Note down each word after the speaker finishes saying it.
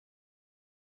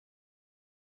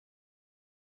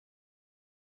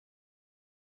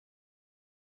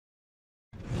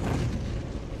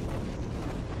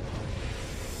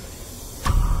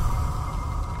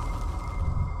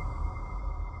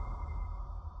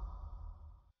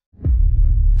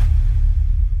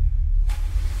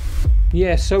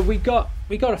Yeah, so we got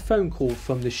a phone call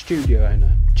from the studio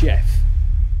owner, Jeff.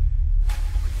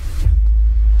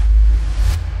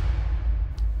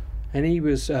 And he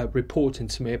was reporting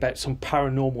to me about some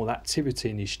paranormal activity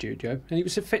in his studio, and it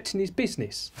was affecting his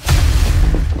business.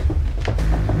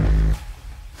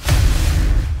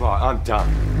 Right, I'm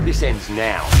done. This ends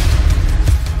now.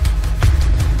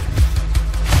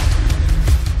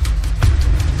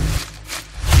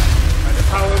 May the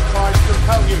power of Christ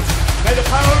compel you. May the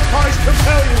power of Christ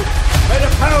compel you. May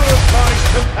the power of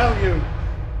Christ compel you.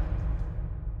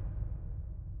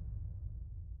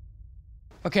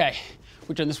 Okay,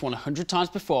 we've done this one 100 times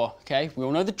before, okay? We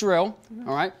all know the drill,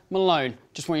 all right? Malone,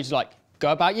 just want you to, like,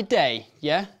 go about your day,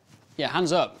 yeah? Yeah,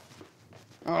 hands up.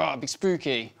 Oh, big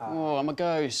spooky. Oh, I'm a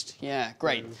ghost. Yeah,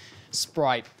 great.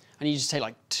 Spryte, I need you to take,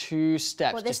 like, 2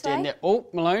 steps. What, this just in way? there. Oh,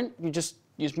 Malone, you just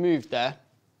moved there.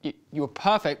 You were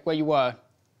perfect where you were.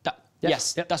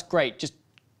 Yes, that's great. Just,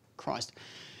 Christ.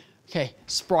 Okay,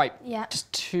 Spryte,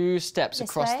 just 2 steps This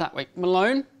across way? that way.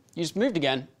 Malone, you just moved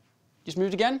again. You just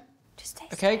moved again? Just stay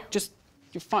Okay, still. just,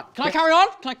 you're fine. Can I carry on?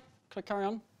 Can I carry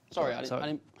on? Sorry, I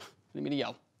didn't mean to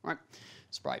yell. All right,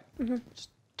 Spryte, just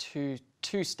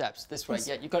two steps this way.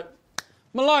 Yeah, you've got,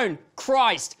 Malone,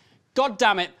 Christ, God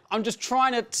damn it. I'm just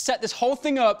trying to set this whole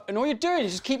thing up and all you're doing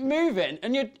is just keep moving.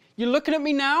 And you're looking at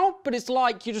me now, but it's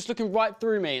like you're just looking right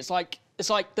through me. It's like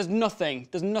there's nothing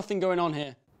going on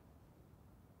here.